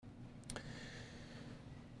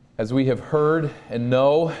As we have heard and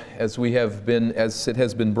know, as it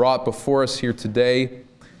has been brought before us here today,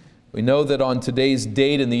 we know that on today's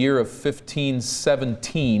date in the year of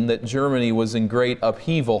 1517 that Germany was in great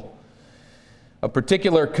upheaval. A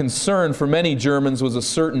particular concern for many Germans was a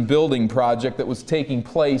certain building project that was taking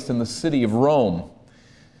place in the city of Rome.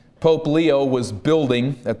 Pope Leo was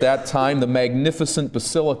building, at that time, the magnificent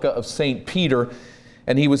Basilica of St. Peter,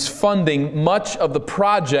 and he was funding much of the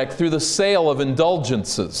project through the sale of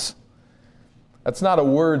indulgences. That's not a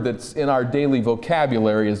word that's in our daily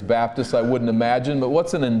vocabulary as Baptists, I wouldn't imagine, but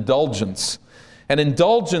what's an indulgence? An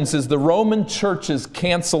indulgence is the Roman Church's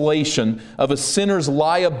cancellation of a sinner's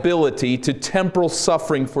liability to temporal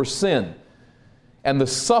suffering for sin. And the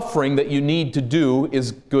suffering that you need to do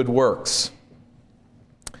is good works.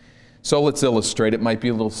 So let's illustrate. It might be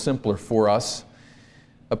a little simpler for us.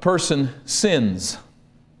 A person sins.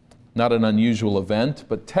 Not an unusual event,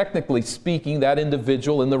 but technically speaking, that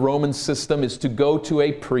individual in the Roman system is to go to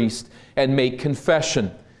a priest and make confession.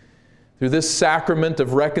 Through this sacrament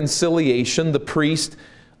of reconciliation, the priest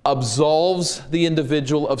absolves the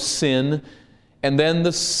individual of sin, and then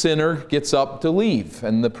the sinner gets up to leave.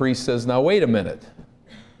 And the priest says, "Now wait a minute.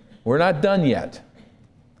 We're not done yet.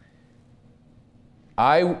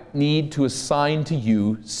 I need to assign to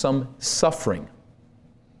you some suffering."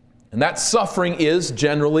 And that suffering is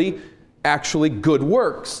generally actually good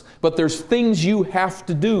works. But there's things you have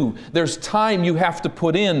to do. There's time you have to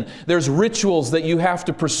put in. There's rituals that you have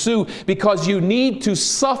to pursue because you need to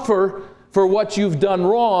suffer for what you've done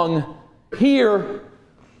wrong here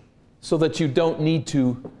so that you don't need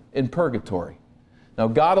to in purgatory. Now,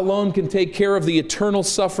 God alone can take care of the eternal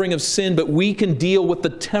suffering of sin, but we can deal with the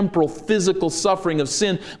temporal, physical suffering of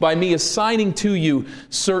sin by me assigning to you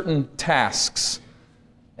certain tasks.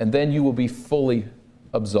 And then you will be fully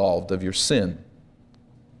absolved of your sin.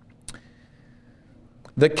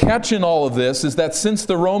 The catch in all of this is that since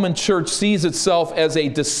the Roman Church sees itself as a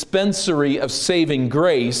dispensary of saving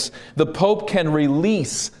grace, the Pope can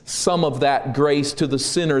release some of that grace to the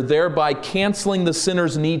sinner, thereby canceling the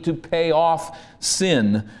sinner's need to pay off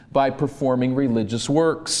sin by performing religious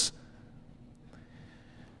works.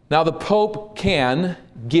 Now, the Pope can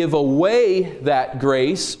give away that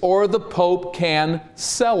grace, or the Pope can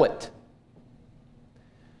sell it.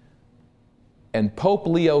 And Pope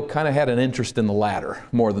Leo kind of had an interest in the latter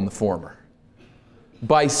more than the former.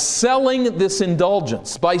 By selling this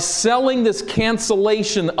indulgence, by selling this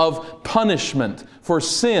cancellation of punishment for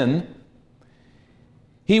sin,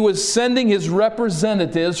 he was sending his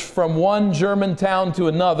representatives from one German town to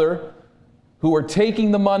another who were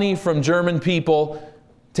taking the money from German people,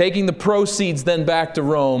 taking the proceeds then back to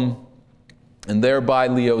Rome, and thereby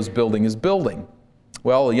Leo's building his building.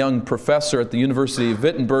 Well, a young professor at the University of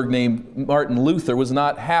Wittenberg named Martin Luther was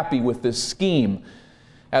not happy with this scheme,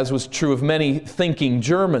 as was true of many thinking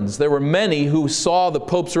Germans. There were many who saw the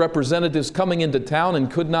Pope's representatives coming into town and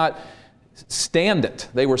could not stand it.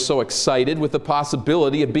 They were so excited with the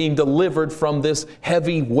possibility of being delivered from this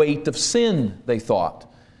heavy weight of sin, they thought.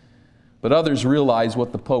 But others realized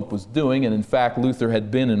what the Pope was doing, and in fact, Luther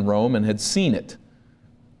had been in Rome and had seen it.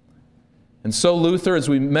 And so Luther, as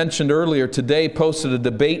we mentioned earlier today, posted a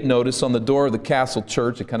debate notice on the door of the Castle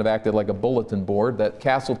Church. It kind of acted like a bulletin board, that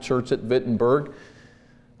Castle Church at Wittenberg,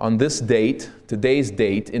 on this date, today's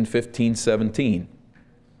date, in 1517.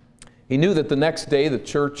 He knew that the next day the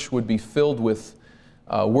church would be filled with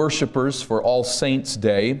worshipers for All Saints'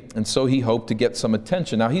 Day, and so he hoped to get some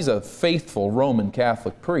attention. Now, he's a faithful Roman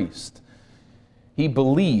Catholic priest. He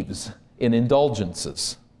believes in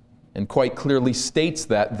indulgences, and quite clearly states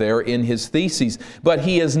that there in his theses. But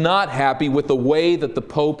he is not happy with the way that the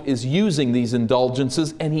Pope is using these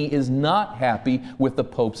indulgences, and he is not happy with the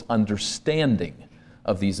Pope's understanding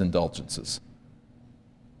of these indulgences.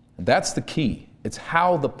 And that's the key. It's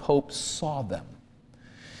how the Pope saw them.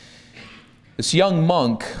 This young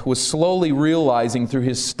monk was slowly realizing through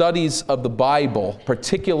his studies of the Bible,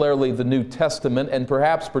 particularly the New Testament, and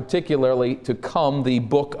perhaps particularly to come the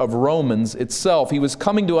book of Romans itself, he was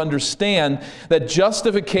coming to understand that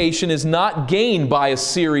justification is not gained by a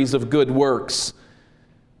series of good works,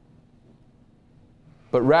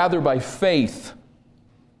 but rather by faith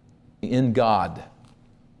in God.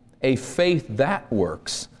 A faith that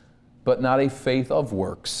works, but not a faith of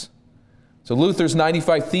works. So Luther's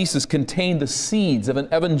 95 Theses contained the seeds of an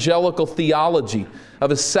evangelical theology, of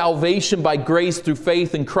a salvation by grace through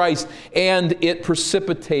faith in Christ, and it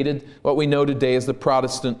precipitated what we know today as the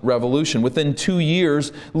Protestant Revolution. Within 2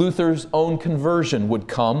 years, Luther's own conversion would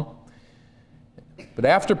come. But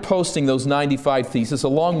after posting those 95 theses,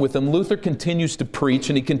 along with them, Luther continues to preach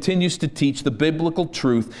and he continues to teach the biblical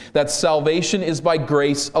truth that salvation is by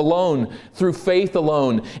grace alone, through faith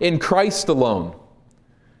alone, in Christ alone.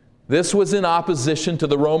 This was in opposition to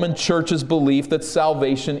the Roman Church's belief that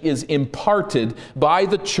salvation is imparted by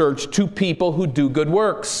the Church to people who do good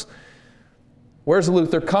works. Where's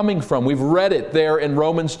Luther coming from? We've read it there in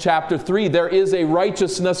Romans chapter 3. There is a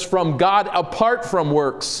righteousness from God apart from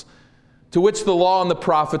works, to which the law and the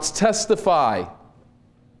prophets testify.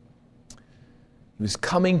 He was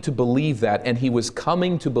coming to believe that, and he was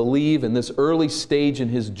coming to believe in this early stage in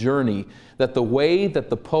his journey that the way that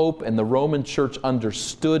the Pope and the Roman Church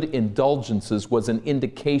understood indulgences was an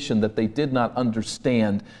indication that they did not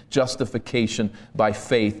understand justification by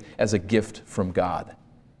faith as a gift from God.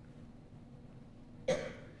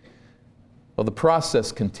 Well, the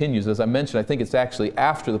process continues. As I mentioned, I think it's actually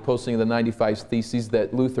after the posting of the 95 Theses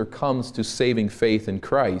that Luther comes to saving faith in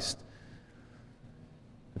Christ.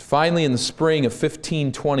 But finally, in the spring of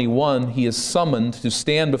 1521, he is summoned to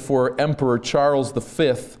stand before Emperor Charles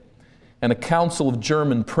V and a council of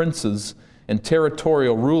German princes and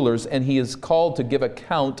territorial rulers, and he is called to give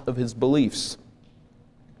account of his beliefs.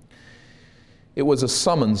 It was a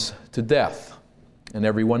summons to death, and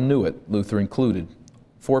everyone knew it, Luther included.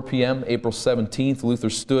 4 p.m., April 17th,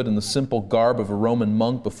 Luther stood in the simple garb of a Roman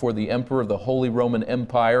monk before the emperor of the Holy Roman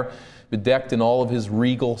Empire, bedecked in all of his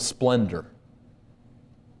regal splendor.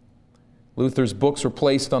 Luther's books were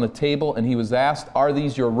placed on a table, and he was asked, "Are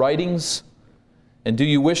these your writings? And do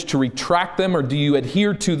you wish to retract them, or do you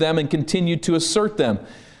adhere to them and continue to assert them?"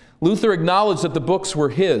 Luther acknowledged that the books were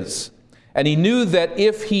his, and he knew that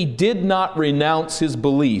if he did not renounce his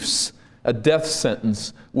beliefs, a death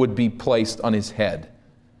sentence would be placed on his head.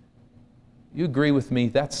 You agree with me?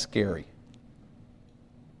 That's scary.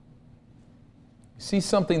 You see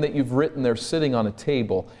something that you've written there sitting on a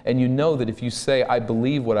table, and you know that if you say, "I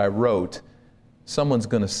believe what I wrote," someone's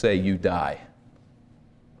going to say you die.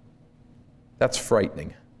 That's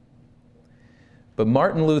frightening. But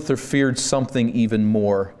Martin Luther feared something even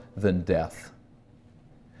more than death.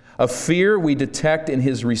 A fear we detect in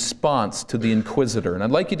his response to the inquisitor. And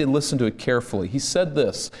I'd like you to listen to it carefully. He said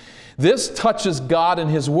this: "This touches God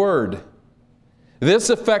and His Word.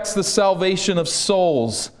 This affects the salvation of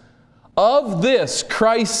souls. Of this,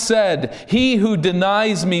 Christ said, 'He who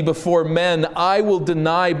denies me before men, I will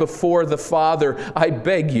deny before the Father.' I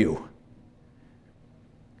beg you,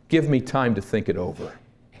 give me time to think it over."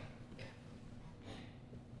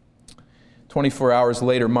 24 hours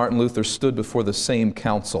later, Martin Luther stood before the same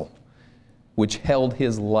council, which held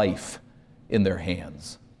his life in their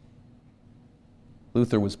hands.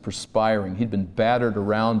 Luther was perspiring. He'd been battered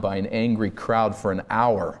around by an angry crowd for an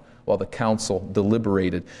hour while the council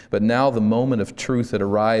deliberated. But now the moment of truth had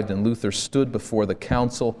arrived, and Luther stood before the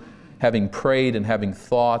council, having prayed and having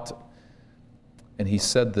thought, and he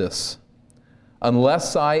said this: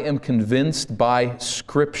 "Unless I am convinced by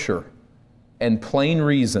Scripture and plain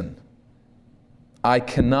reason, I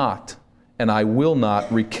cannot and I will not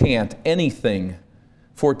recant anything.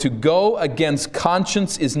 For to go against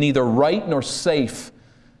conscience is neither right nor safe.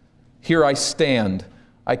 Here I stand.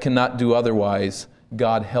 I cannot do otherwise.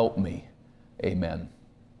 God help me. Amen."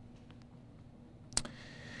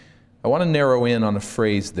 I want to narrow in on a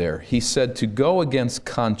phrase there. He said, to go against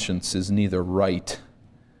conscience is neither right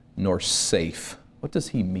nor safe. What does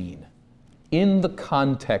he mean? In the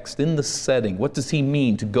context, in the setting, what does he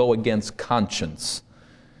mean to go against conscience?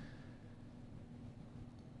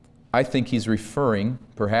 I think he's referring,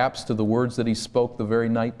 perhaps, to the words that he spoke the very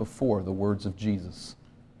night before, the words of Jesus,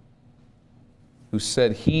 who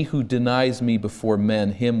said, "He who denies me before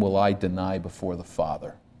men, him will I deny before the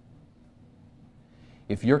Father."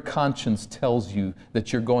 If your conscience tells you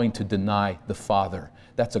that you're going to deny the Father,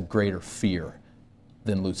 that's a greater fear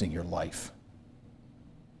than losing your life.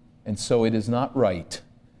 And so it is not right,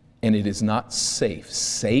 and it is not safe.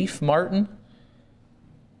 Safe, Martin?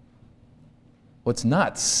 What's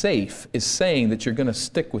not safe is saying that you're going to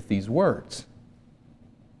stick with these words.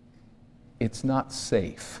 It's not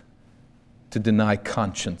safe to deny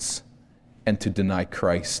conscience and to deny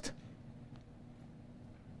Christ.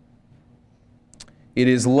 It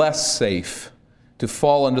is less safe to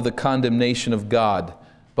fall under the condemnation of God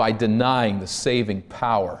by denying the saving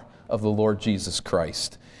power of the Lord Jesus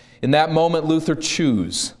Christ. In that moment, Luther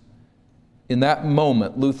chose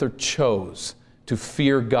to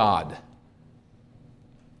fear God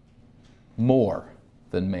more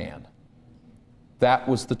than man. That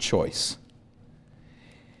was the choice.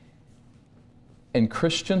 And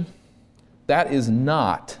Christian, that is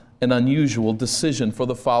not an unusual decision for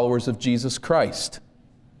the followers of Jesus Christ.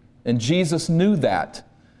 And Jesus knew that.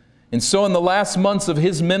 And so in the last months of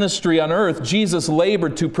his ministry on earth, Jesus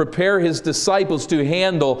labored to prepare his disciples to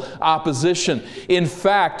handle opposition. In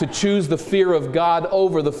fact, to choose the fear of God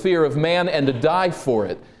over the fear of man and to die for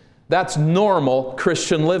it. That's normal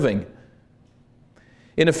Christian living.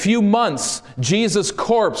 In a few months, Jesus'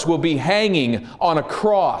 corpse will be hanging on a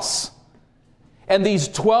cross. And these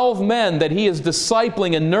 12 men that he is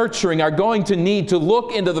discipling and nurturing are going to need to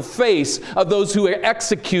look into the face of those who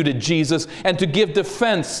executed Jesus and to give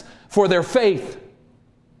defense for their faith.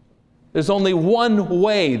 There's only one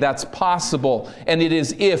way that's possible, and it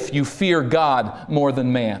is if you fear God more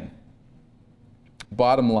than man.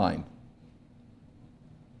 Bottom line.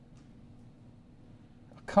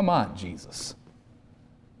 Come on, Jesus.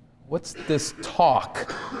 What's this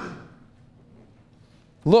talk?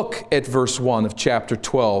 Look at verse 1 of chapter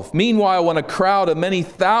 12. Meanwhile, when a crowd of many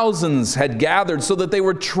thousands had gathered so that they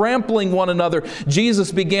were trampling one another,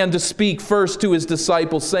 Jesus began to speak first to his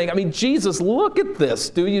disciples, saying, Jesus, look at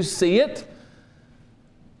this. Do you see it?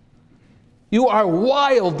 You are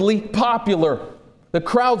wildly popular. The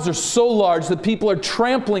crowds are so large that people are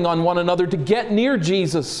trampling on one another to get near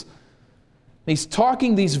Jesus. He's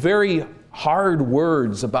talking these very hard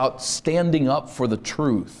words about standing up for the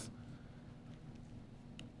truth.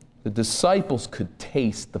 The disciples could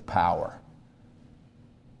taste the power.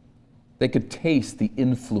 They could taste the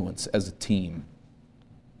influence as a team.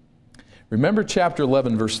 Remember chapter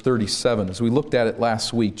 11, verse 37, as we looked at it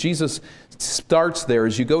last week. Jesus starts there.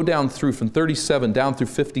 As you go down through from 37 down through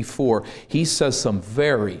 54, he says some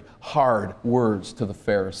very hard words to the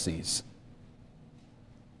Pharisees.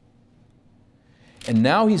 And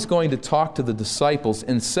now he's going to talk to the disciples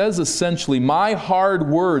and says essentially, my hard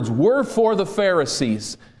words were for the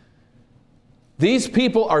Pharisees. These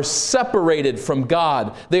people are separated from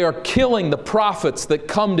God. They are killing the prophets that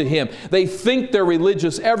come to him. They think they're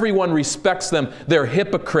religious. Everyone respects them. They're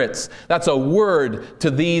hypocrites. That's a word to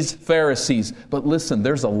these Pharisees. But listen,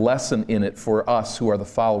 there's a lesson in it for us who are the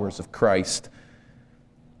followers of Christ.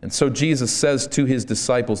 And so Jesus says to his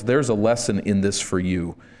disciples, there's a lesson in this for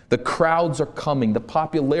you. The crowds are coming. The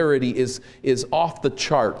popularity is off the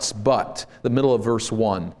charts. But, the middle of verse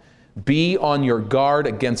 1, be on your guard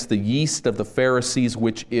against the yeast of the Pharisees,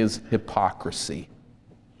 which is hypocrisy.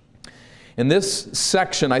 And this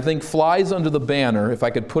section, I think, flies under the banner, if I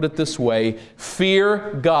could put it this way,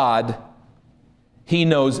 fear God. He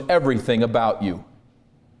knows everything about you.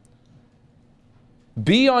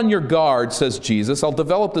 Be on your guard, says Jesus. I'll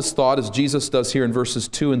develop this thought as Jesus does here in verses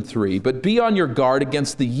 2 and 3. But be on your guard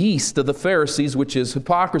against the yeast of the Pharisees, which is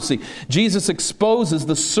hypocrisy. Jesus exposes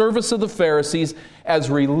the service of the Pharisees as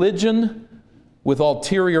religion with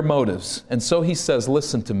ulterior motives. And so he says,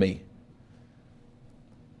 listen to me.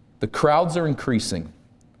 The crowds are increasing.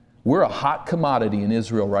 We're a hot commodity in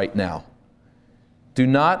Israel right now. Do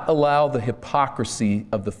not allow the hypocrisy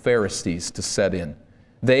of the Pharisees to set in.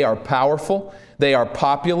 They are powerful, they are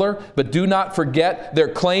popular, but do not forget their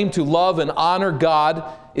claim to love and honor God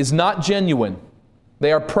is not genuine.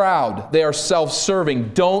 They are proud, they are self-serving.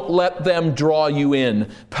 Don't let them draw you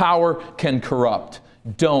in. Power can corrupt.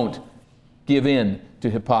 Don't give in to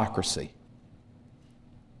hypocrisy.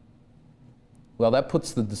 Well, that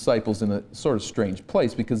puts the disciples in a sort of strange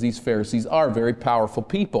place because these Pharisees are very powerful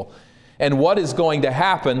people. And what is going to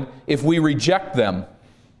happen if we reject them?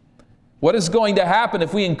 What is going to happen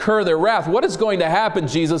if we incur their wrath? What is going to happen,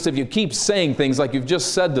 Jesus, if you keep saying things like you've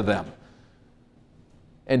just said to them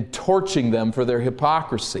and torching them for their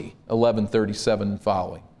hypocrisy? 11:37 and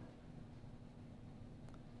following.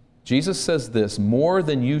 Jesus says this, more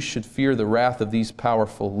than you should fear the wrath of these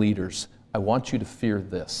powerful leaders, I want you to fear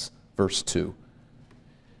this. Verse 2.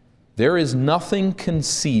 There is nothing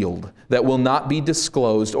concealed that will not be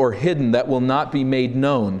disclosed or hidden that will not be made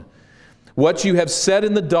known. What you have said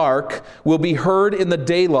in the dark will be heard in the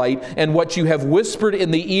daylight, and what you have whispered in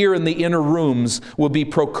the ear in the inner rooms will be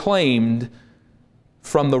proclaimed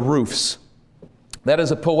from the roofs. That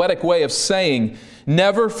is a poetic way of saying,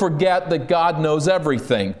 never forget that God knows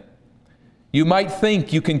everything. You might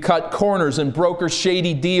think you can cut corners and broker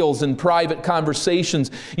shady deals in private conversations.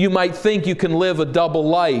 You might think you can live a double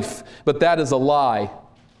life, but that is a lie.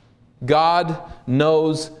 God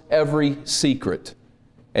knows every secret.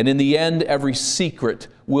 And in the end, every secret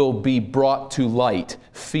will be brought to light.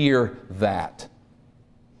 Fear that.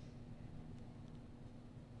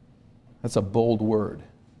 That's a bold word.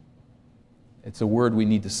 It's a word we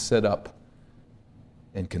need to sit up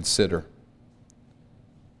and consider.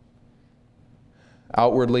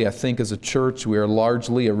 Outwardly, I think as a church, we are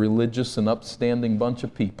largely a religious and upstanding bunch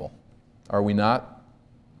of people. Are we not?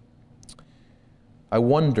 I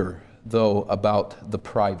wonder, though, about the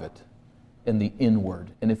private and the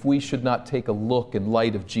inward, and if we should not take a look in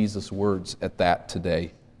light of Jesus' words at that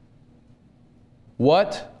today.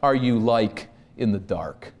 What are you like in the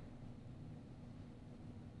dark?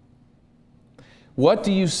 What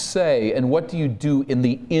do you say and what do you do in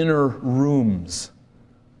the inner rooms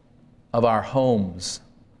of our homes,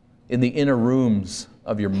 in the inner rooms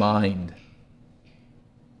of your mind?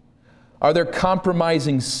 Are there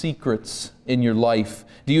compromising secrets in your life?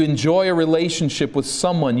 Do you enjoy a relationship with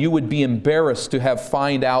someone you would be embarrassed to have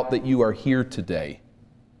find out that you are here today?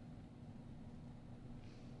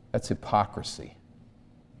 That's hypocrisy.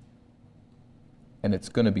 And it's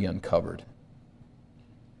going to be uncovered.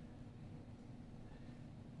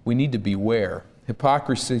 We need to beware.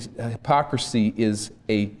 Hypocrisy is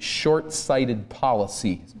a short-sighted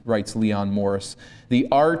policy, writes Leon Morris. The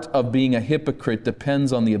art of being a hypocrite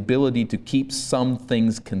depends on the ability to keep some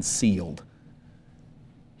things concealed.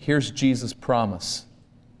 Here's Jesus' promise.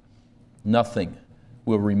 Nothing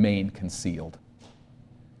will remain concealed.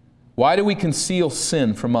 Why do we conceal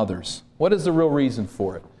sin from others? What is the real reason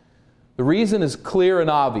for it? The reason is clear and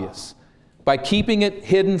obvious. By keeping it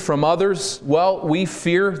hidden from others, well, we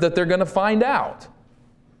fear that they're going to find out.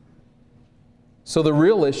 So the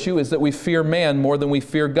real issue is that we fear man more than we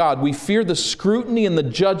fear God. We fear the scrutiny and the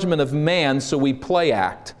judgment of man, so we play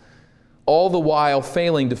act, all the while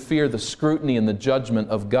failing to fear the scrutiny and the judgment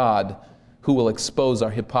of God, who will expose our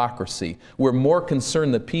hypocrisy. We're more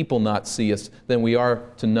concerned that people not see us than we are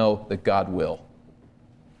to know that God will.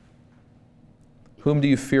 Whom do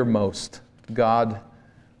you fear most, God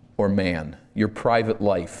or man? Your private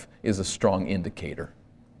life is a strong indicator.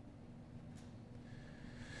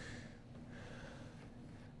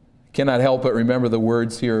 Cannot help but remember the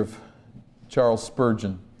words here of Charles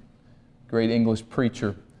Spurgeon, great English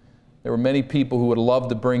preacher. There were many people who would have loved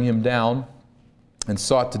to bring him down and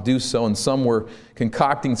sought to do so, and some were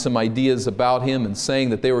concocting some ideas about him and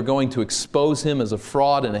saying that they were going to expose him as a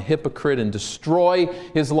fraud and a hypocrite and destroy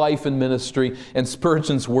his life and ministry. And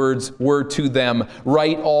Spurgeon's words were to them,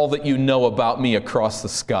 "Write all that you know about me across the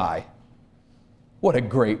sky." What a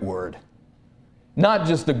great word. Not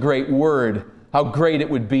just a great word, how great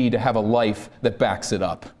it would be to have a life that backs it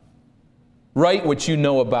up. Write what you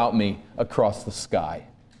know about me across the sky.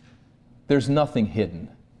 There's nothing hidden.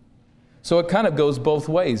 So it kind of goes both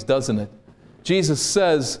ways, doesn't it? Jesus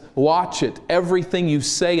says, watch it. Everything you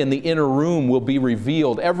say in the inner room will be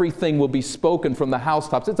revealed. Everything will be spoken from the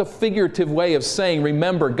housetops. It's a figurative way of saying,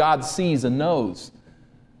 remember, God sees and knows.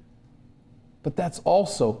 But that's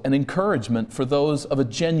also an encouragement for those of a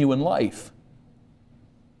genuine life.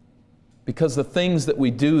 Because the things that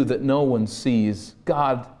we do that no one sees,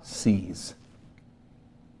 God sees.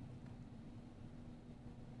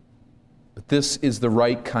 But this is the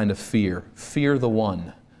right kind of fear. Fear the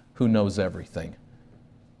one who knows everything.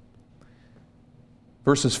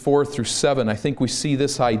 Verses 4 through 7, I think we see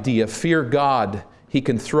this idea. Fear God, He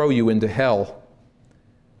can throw you into hell.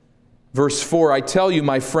 Verse 4, I tell you,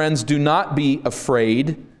 my friends, do not be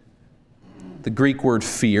afraid. The Greek word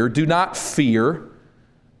fear. Do not fear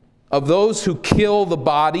of those who kill the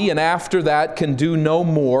body and after that can do no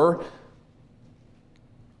more.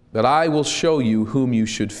 But I will show you whom you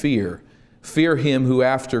should fear. Fear him who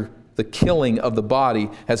after the killing of the body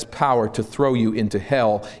has power to throw you into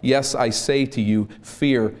hell. Yes, I say to you,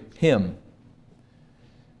 fear him.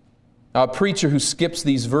 Now, a preacher who skips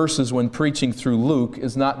these verses when preaching through Luke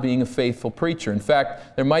is not being a faithful preacher. In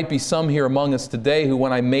fact, there might be some here among us today who,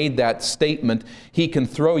 when I made that statement, he can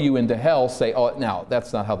throw you into hell, say, oh, now,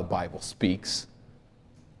 that's not how the Bible speaks.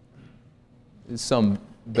 Some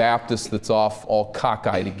Baptist that's off all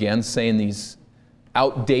cockeyed again, saying these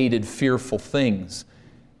outdated, fearful things.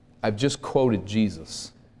 I've just quoted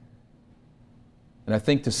Jesus. And I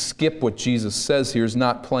think to skip what Jesus says here is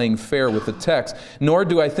not playing fair with the text. Nor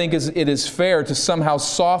do I think it is fair to somehow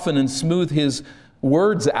soften and smooth his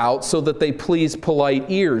words out so that they please polite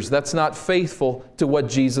ears. That's not faithful to what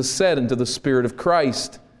Jesus said and to the Spirit of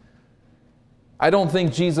Christ. I don't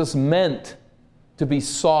think Jesus meant to be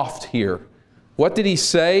soft here. What did he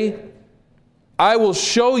say? I will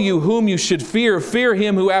show you whom you should fear. Fear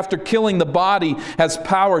him who after killing the body has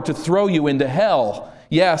power to throw you into hell.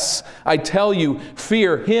 Yes, I tell you,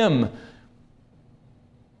 fear him.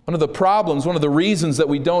 One of the problems, one of the reasons that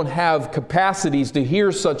we don't have capacities to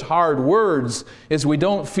hear such hard words is we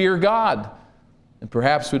don't fear God. And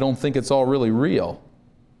perhaps we don't think it's all really real.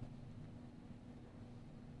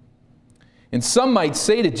 And some might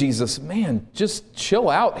say to Jesus, man, just chill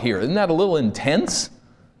out here. Isn't that a little intense?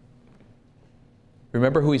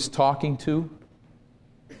 Remember who he's talking to?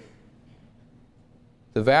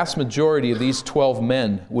 the vast majority of these 12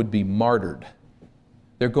 men would be martyred.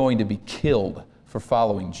 They're going to be killed for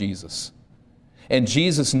following Jesus. And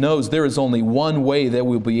Jesus knows there is only one way that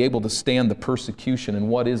we'll be able to stand the persecution. And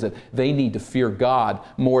what is it? They need to fear God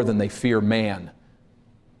more than they fear man.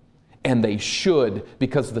 And they should,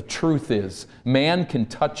 because the truth is, man can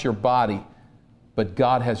touch your body, but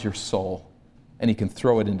God has your soul, and He can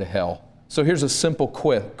throw it into hell. So here's a simple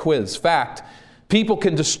quiz. Fact, people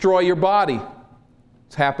can destroy your body.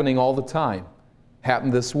 It's happening all the time.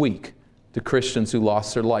 Happened this week to Christians who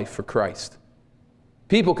lost their life for Christ.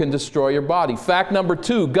 People can destroy your body. Fact number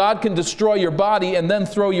 2, God can destroy your body and then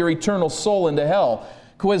throw your eternal soul into hell.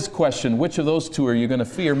 Quiz question, which of those two are you going to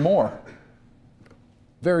fear more?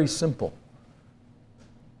 Very simple.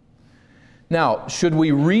 Now, should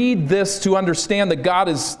we read this to understand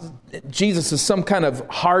that Jesus is some kind of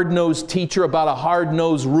hard-nosed teacher about a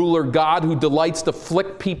hard-nosed ruler God who delights to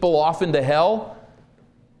flick people off into hell?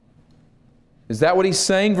 Is that what He's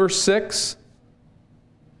saying, verse 6?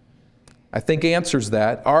 I think answers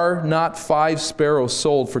that. Are not 5 sparrows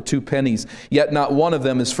sold for 2 pennies? Yet not one of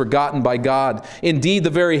them is forgotten by God. Indeed, the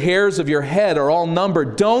very hairs of your head are all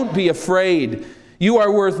numbered. Don't be afraid. You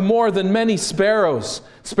are worth more than many sparrows.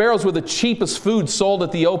 Sparrows were the cheapest food sold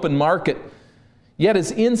at the open market. Yet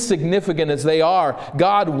as insignificant as they are,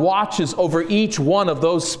 God watches over each one of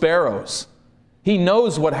those sparrows. He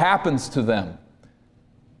knows what happens to them.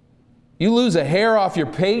 You lose a hair off your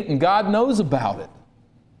pate and God knows about it.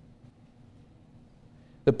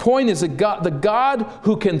 The point is that the God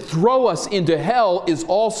who can throw us into hell is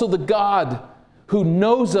also the God who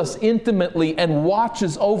knows us intimately and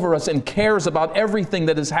watches over us and cares about everything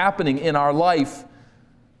that is happening in our life.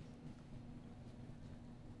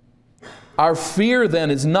 Our fear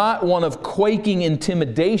then is not one of quaking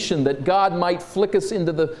intimidation that God might flick us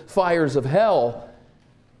into the fires of hell.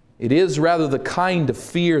 It is rather the kind of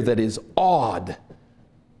fear that is awed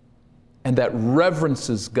and that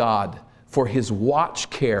reverences God for His watch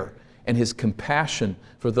care and His compassion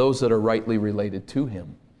for those that are rightly related to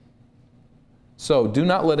Him. So, do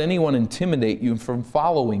not let anyone intimidate you from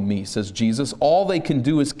following me, says Jesus. All they can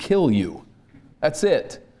do is kill you. That's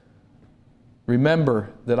it. Remember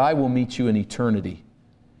that I will meet you in eternity.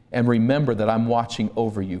 And remember that I'm watching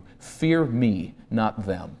over you. Fear me, not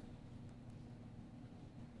them.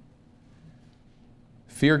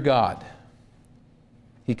 Fear God.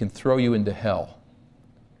 He can throw you into hell,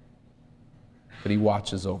 but He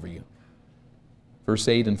watches over you. Verse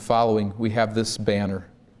 8 and following, we have this banner.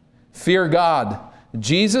 Fear God.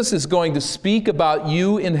 Jesus is going to speak about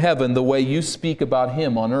you in heaven the way you speak about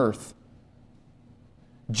Him on earth.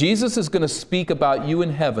 Jesus is going to speak about you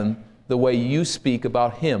in heaven the way you speak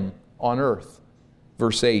about Him on earth.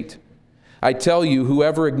 Verse 8. I tell you,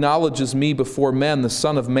 whoever acknowledges me before men, the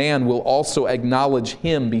Son of Man will also acknowledge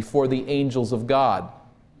Him before the angels of God.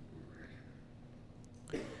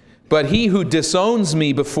 But he who disowns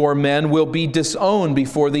me before men will be disowned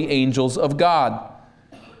before the angels of God.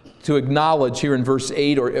 To acknowledge here in verse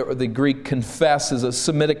 8, or the Greek confess, is a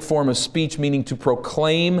Semitic form of speech meaning to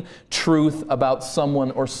proclaim truth about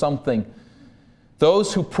someone or something.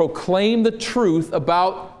 Those who proclaim the truth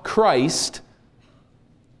about Christ,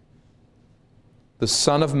 the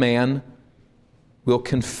Son of Man, will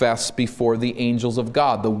confess before the angels of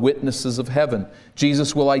God, the witnesses of heaven.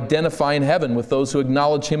 Jesus will identify in heaven with those who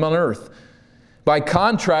acknowledge Him on earth. By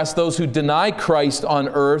contrast, those who deny Christ on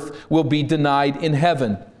earth will be denied in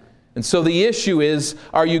heaven. And so the issue is,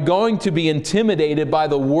 are you going to be intimidated by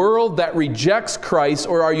the world that rejects Christ,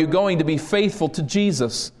 or are you going to be faithful to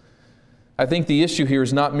Jesus? I think the issue here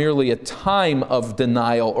is not merely a time of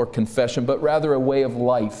denial or confession, but rather a way of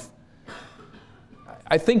life.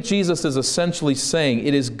 I think Jesus is essentially saying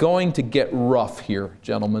it is going to get rough here,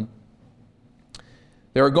 gentlemen.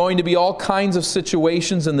 There are going to be all kinds of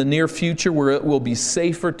situations in the near future where it will be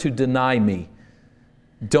safer to deny me.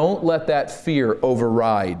 Don't let that fear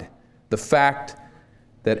override the fact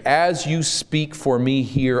that as you speak for me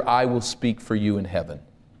here, I will speak for you in heaven.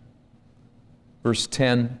 Verse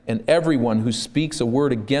 10, and everyone who speaks a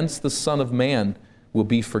word against the Son of Man will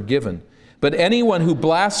be forgiven. But anyone who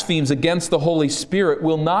blasphemes against the Holy Spirit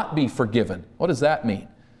will not be forgiven. What does that mean?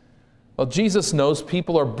 Well, Jesus knows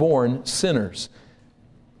people are born sinners.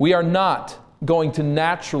 We are not going to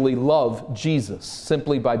naturally love Jesus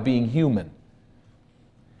simply by being human.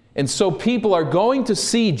 And so people are going to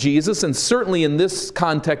see Jesus, and certainly in this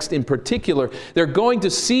context in particular, they're going to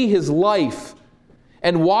see His life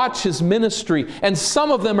and watch His ministry. And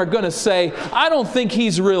some of them are going to say, I don't think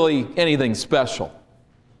He's really anything special.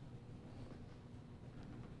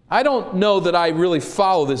 I don't know that I really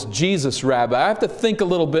follow this Jesus rabbi. I have to think a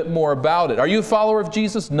little bit more about it. Are you a follower of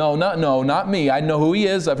Jesus? No, not me. I know who He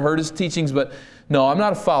is. I've heard His teachings, but no, I'm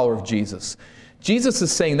not a follower of Jesus. Jesus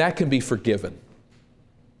is saying that can be forgiven.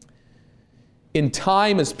 In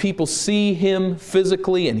time, as people see Him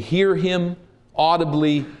physically and hear Him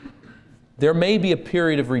audibly, there may be a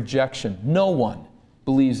period of rejection. No one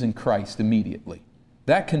believes in Christ immediately.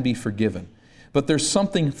 That can be forgiven. But there's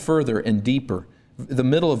something further and deeper. The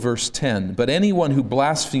middle of verse 10, but anyone who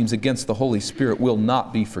blasphemes against the Holy Spirit will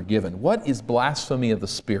not be forgiven. What is blasphemy of the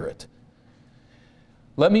Spirit?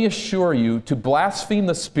 Let me assure you, to blaspheme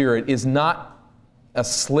the Spirit is not a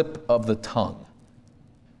slip of the tongue.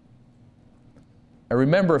 I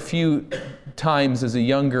remember a few times as a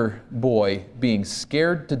younger boy being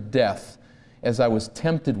scared to death as I was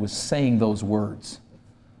tempted with saying those words.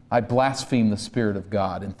 I blaspheme the Spirit of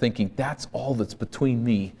God, and thinking that's all that's between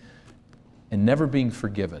me and never being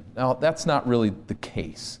forgiven. Now, that's not really the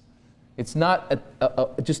case. It's not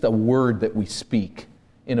just a word that we speak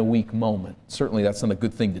in a weak moment. Certainly that's not a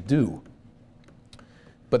good thing to do.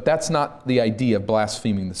 But that's not the idea of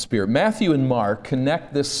blaspheming the Spirit. Matthew and Mark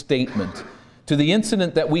connect this statement to the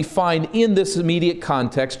incident that we find in this immediate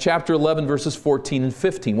context, chapter 11, verses 14 and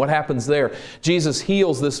 15. What happens there? Jesus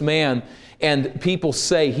heals this man, and people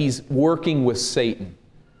say he's working with Satan.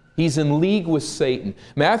 He's in league with Satan.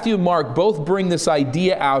 Matthew and Mark both bring this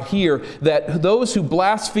idea out here that those who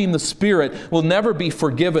blaspheme the Spirit will never be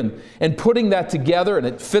forgiven. And putting that together, and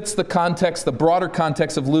it fits the context, the broader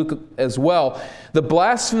context of Luke as well, the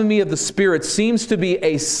blasphemy of the Spirit seems to be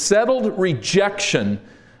a settled rejection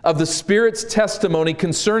of the Spirit's testimony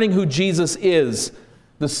concerning who Jesus is,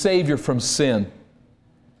 the Savior from sin.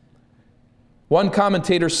 One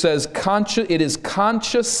commentator says, it is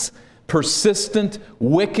conscious, persistent,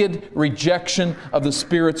 wicked rejection of the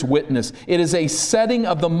Spirit's witness. It is a setting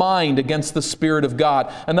of the mind against the Spirit of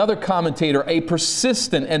God. Another commentator, a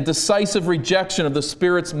persistent and decisive rejection of the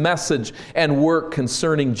Spirit's message and work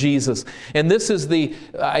concerning Jesus. And this is the,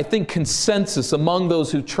 I think, consensus among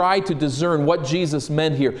those who try to discern what Jesus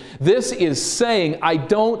meant here. This is saying,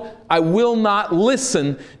 I will not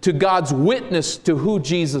listen to God's witness to who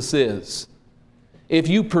Jesus is. If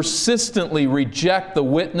you persistently reject the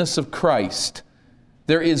witness of Christ,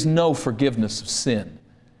 there is no forgiveness of sin.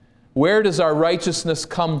 Where does our righteousness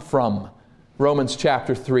come from? Romans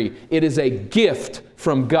chapter 3. It is a gift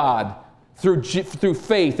from God through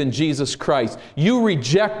faith in Jesus Christ. You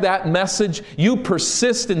reject that message, you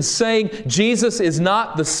persist in saying Jesus is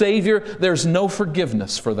not the Savior, there's no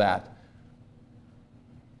forgiveness for that.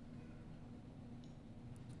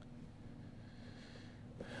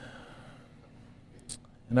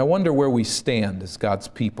 And I wonder where we stand as God's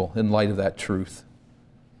people in light of that truth.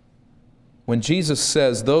 When Jesus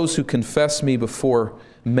says, those who confess me before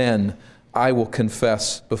men, I will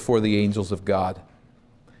confess before the angels of God.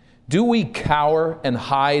 Do we cower and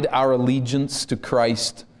hide our allegiance to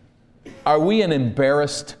Christ? Are we an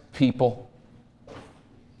embarrassed people?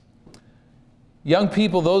 Young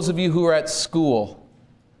people, those of you who are at school,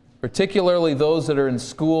 particularly those that are in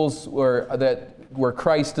schools where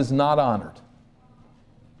Christ is not honored,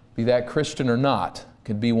 be that Christian or not,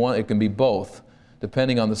 it can be both,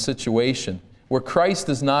 depending on the situation. Where Christ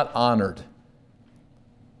is not honored,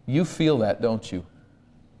 you feel that, don't you?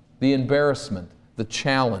 The embarrassment, the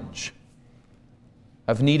challenge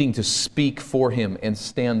of needing to speak for Him and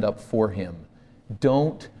stand up for Him.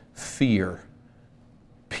 Don't fear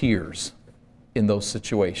peers in those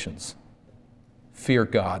situations. Fear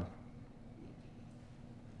God.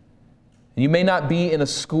 You may not be in a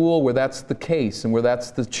school where that's the case and where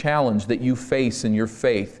that's the challenge that you face in your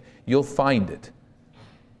faith. You'll find it.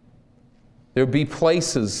 There'll be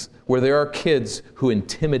places where there are kids who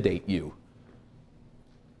intimidate you,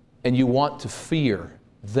 and you want to fear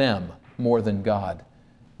them more than God.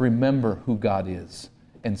 Remember who God is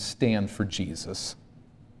and stand for Jesus.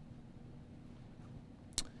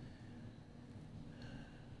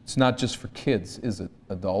 It's not just for kids, is it,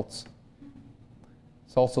 adults?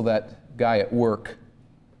 It's also that guy at work.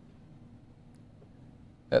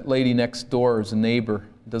 That lady next door is a neighbor,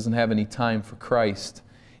 doesn't have any time for Christ.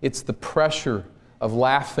 It's the pressure of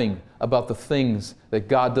laughing about the things that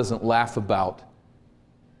God doesn't laugh about,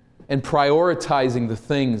 and prioritizing the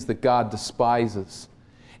things that God despises,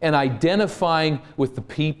 and identifying with the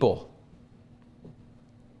people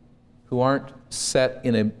who aren't set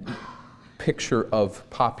in a picture of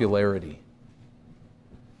popularity.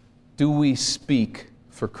 Do we speak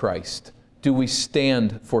for Christ? Do we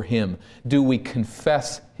stand for Him? Do we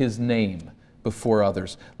confess His name before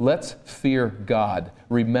others. Let's fear God,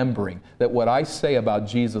 remembering that what I say about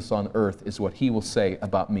Jesus on earth is what He will say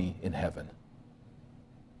about me in heaven.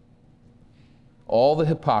 All the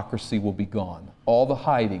hypocrisy will be gone. All the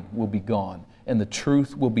hiding will be gone. And the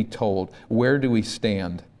truth will be told. Where do we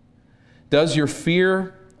stand? Does your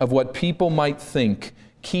fear of what people might think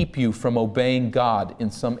keep you from obeying God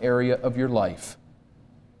in some area of your life?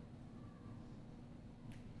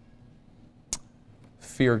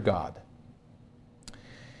 Fear God.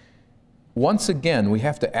 Once again, we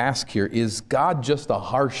have to ask here, is God just a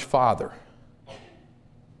harsh father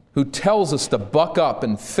who tells us to buck up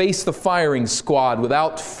and face the firing squad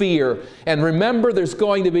without fear? And remember, there's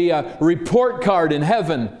going to be a report card in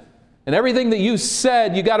heaven. And everything that you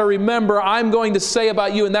said, you got to remember, I'm going to say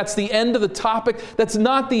about you, and that's the end of the topic. That's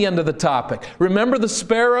not the end of the topic. Remember the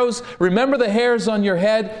sparrows? Remember the hairs on your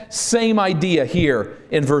head? Same idea here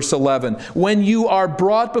in verse 11. When you are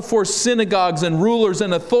brought before synagogues and rulers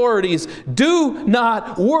and authorities, do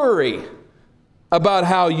not worry about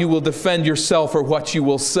how you will defend yourself or what you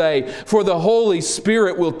will say, for the Holy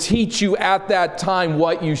Spirit will teach you at that time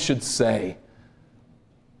what you should say.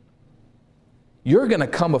 You're going to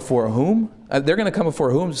come before whom? They're going to come before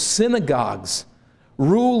whom? Synagogues,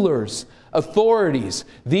 rulers, authorities.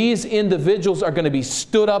 These individuals are going to be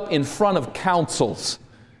stood up in front of councils.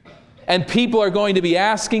 And people are going to be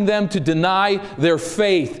asking them to deny their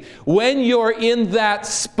faith. When you're in that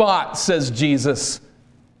spot, says Jesus,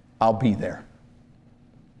 I'll be there.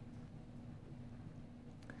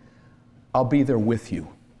 I'll be there with you.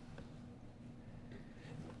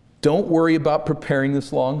 Don't worry about preparing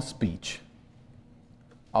this long speech.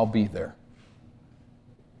 I'll be there.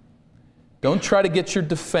 Don't try to get your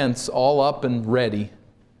defense all up and ready.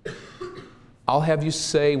 I'll have you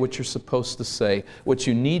say what you're supposed to say. What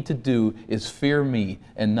you need to do is fear me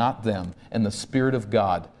and not them, and the Spirit of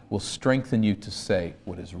God will strengthen you to say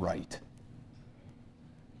what is right.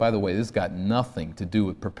 By the way, this has got nothing to do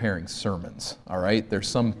with preparing sermons, all right? There's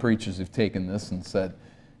some preachers who've taken this and said,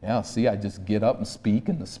 yeah, see, I just get up and speak,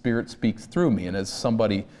 and the Spirit speaks through me. And as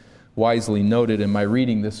somebody wisely noted in my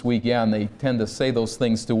reading this week, yeah, and they tend to say those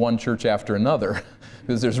things to one church after another,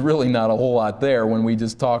 because there's really not a whole lot there when we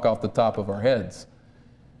just talk off the top of our heads.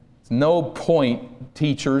 It's no point,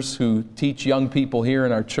 teachers who teach young people here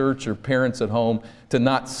in our church or parents at home, to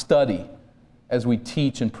not study as we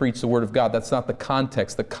teach and preach the Word of God. That's not the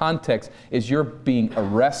context. The context is you're being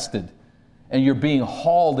arrested and you're being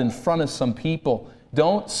hauled in front of some people.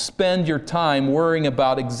 Don't spend your time worrying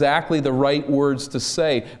about exactly the right words to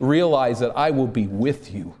say. Realize that I will be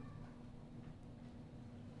with you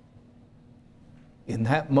in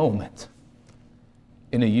that moment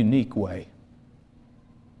in a unique way.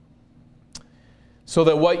 So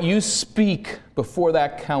that what you speak before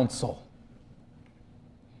that council,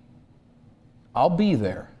 I'll be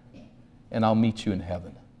there and I'll meet you in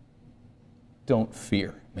heaven. Don't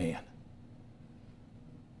fear man.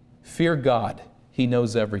 Fear God. He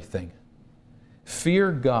knows everything.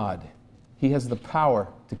 Fear God. He has the power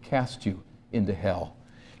to cast you into hell.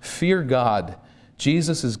 Fear God.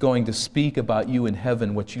 Jesus is going to speak about you in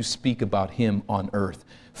heaven what you speak about Him on earth.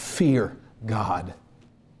 Fear God.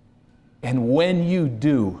 And when you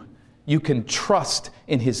do, you can trust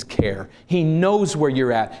in His care. He knows where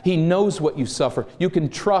you're at. He knows what you suffer. You can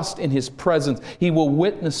trust in His presence. He will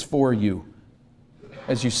witness for you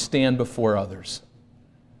as you stand before others.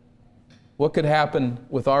 What could happen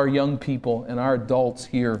with our young people and our adults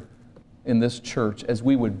here in this church as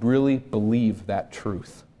we would really believe that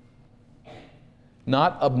truth?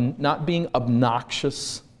 Not being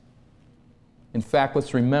obnoxious. In fact,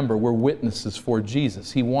 let's remember, we're witnesses for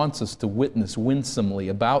Jesus. He wants us to witness winsomely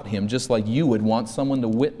about Him, just like you would want someone to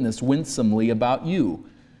witness winsomely about you.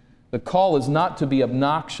 The call is not to be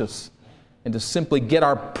obnoxious and to simply get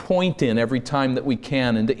our point in every time that we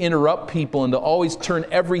can, and to interrupt people, and to always turn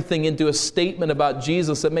everything into a statement about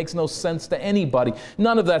Jesus that makes no sense to anybody.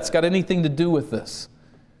 None of that's got anything to do with this.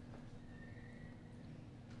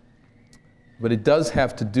 But it does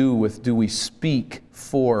have to do with, do we speak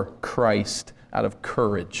for Christ out of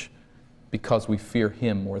courage because we fear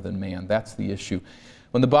Him more than man? That's the issue.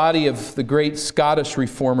 When the body of the great Scottish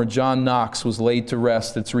reformer John Knox was laid to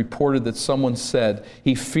rest, it's reported that someone said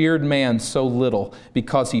he feared man so little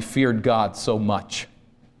because he feared God so much.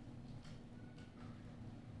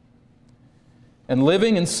 And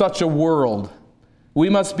living in such a world, we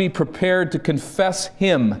must be prepared to confess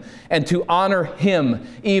Him and to honor Him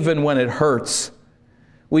even when it hurts.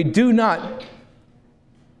 We do not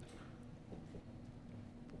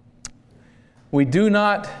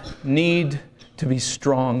need to be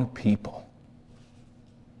strong people.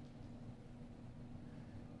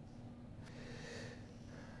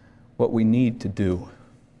 What we need to do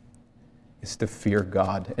is to fear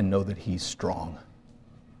God and know that He's strong.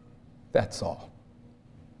 That's all.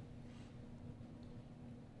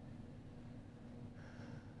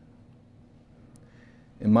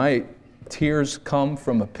 And my tears come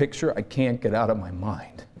from a picture I can't get out of my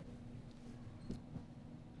mind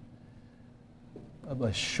of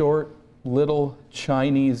a short, little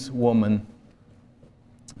Chinese woman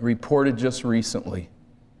reported just recently.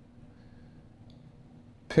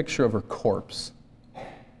 Picture of her corpse.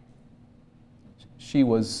 She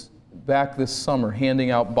was back this summer handing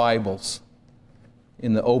out Bibles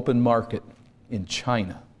in the open market in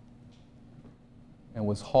China and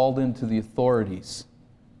was hauled into the authorities,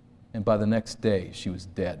 and by the next day she was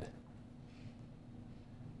dead.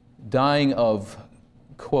 Dying of,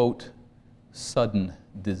 quote, sudden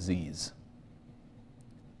disease.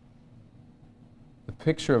 The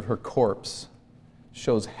picture of her corpse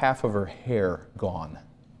shows half of her hair gone.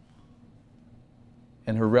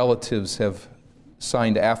 And her relatives have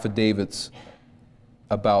signed affidavits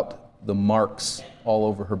about the marks all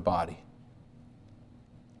over her body.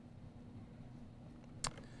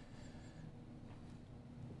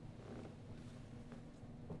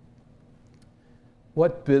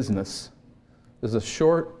 What business does a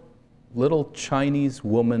short, little Chinese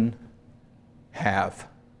woman have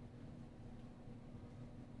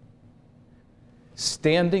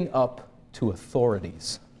standing up to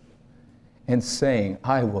authorities and saying,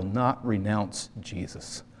 I will not renounce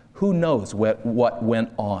Jesus? Who knows what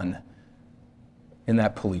went on in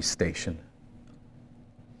that police station?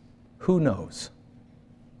 Who knows?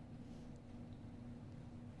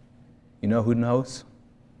 You know who knows?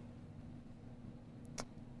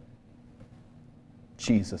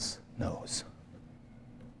 Jesus knows.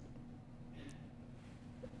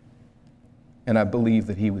 And I believe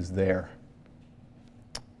that He was there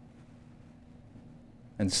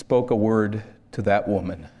and spoke a word to that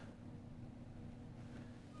woman.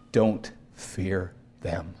 Don't fear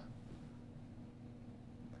them.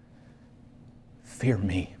 Fear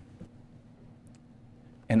me,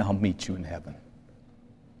 and I'll meet you in heaven.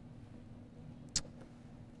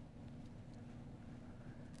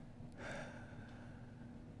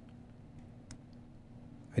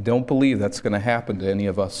 I don't believe that's going to happen to any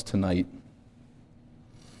of us tonight,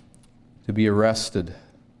 to be arrested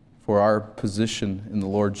for our position in the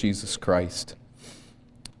Lord Jesus Christ.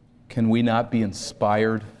 Can we not be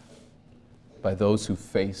inspired by those who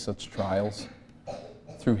face such trials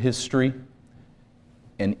through history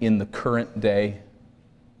and in the current day?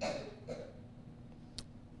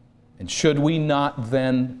 And should we not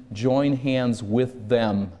then join hands with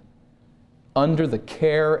them under the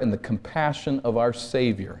care and the compassion of our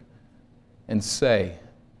Savior and say,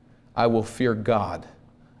 I will fear God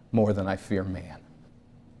more than I fear man?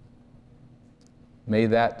 May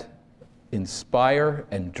that inspire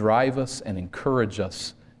and drive us and encourage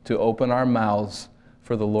us to open our mouths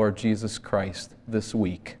for the Lord Jesus Christ this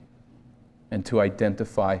week and to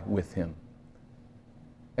identify with Him.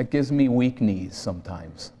 It gives me weak knees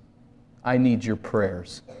sometimes. I need your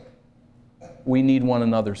prayers. We need one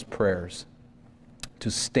another's prayers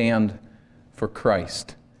to stand for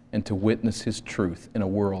Christ and to witness His truth in a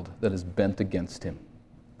world that is bent against Him.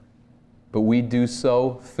 But we do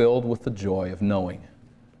so filled with the joy of knowing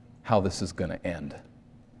how this is going to end.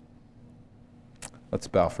 Let's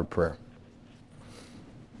bow for prayer.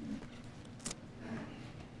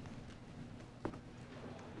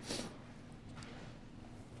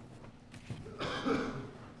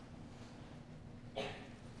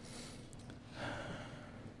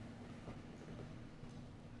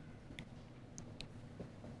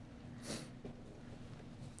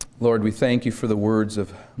 Lord, we thank you for the words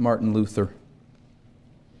of Martin Luther.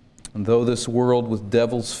 And though this world with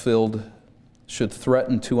devils filled should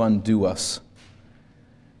threaten to undo us,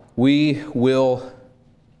 we will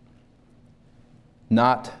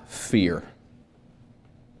not fear.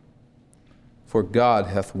 For God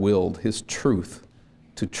hath willed His truth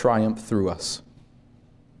to triumph through us.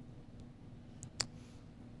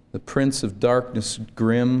 The prince of darkness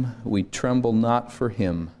grim, we tremble not for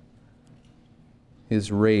him. His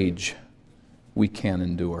rage we can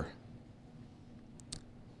endure.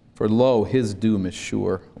 For lo, his doom is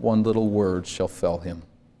sure. One little word shall fell him.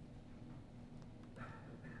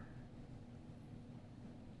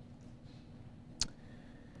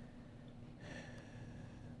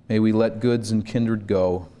 May we let goods and kindred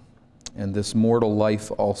go, and this mortal life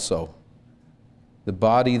also. The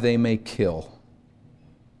body they may kill.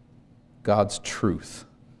 God's truth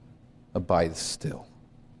abides still.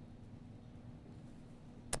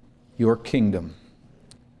 Your kingdom,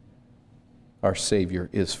 our Savior,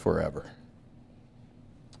 is forever.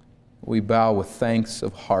 We bow with thanks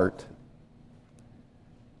of heart.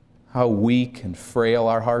 How weak and frail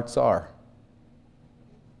our hearts are.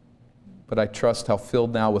 But I trust how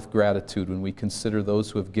filled now with gratitude when we consider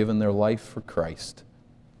those who have given their life for Christ.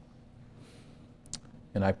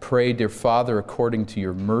 And I pray, dear Father, according to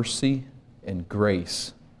your mercy and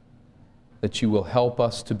grace, that you will help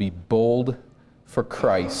us to be bold for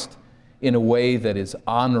Christ in a way that is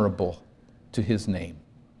honorable to his name.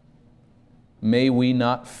 May we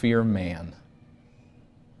not fear man,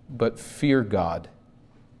 but fear God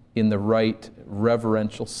in the right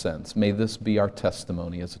reverential sense. May this be our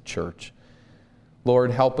testimony as a church.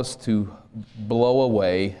 Lord, help us to blow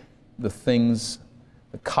away the things,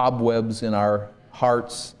 the cobwebs in our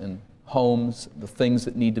hearts and homes, the things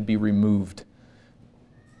that need to be removed.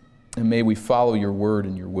 And may we follow your word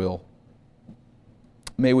and your will.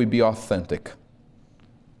 May we be authentic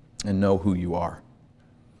and know who you are.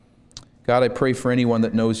 God, I pray for anyone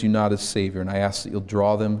that knows you not as Savior, and I ask that you'll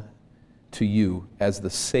draw them to you as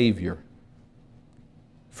the Savior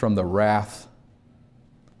from the wrath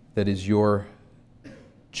that is your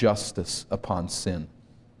justice upon sin.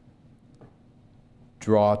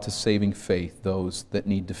 Draw to saving faith those that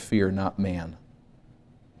need to fear not man,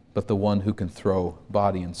 but the one who can throw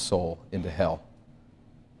body and soul into hell.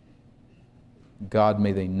 God,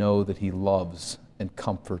 may they know that he loves and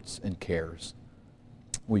comforts and cares.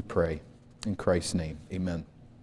 We pray in Christ's name. Amen.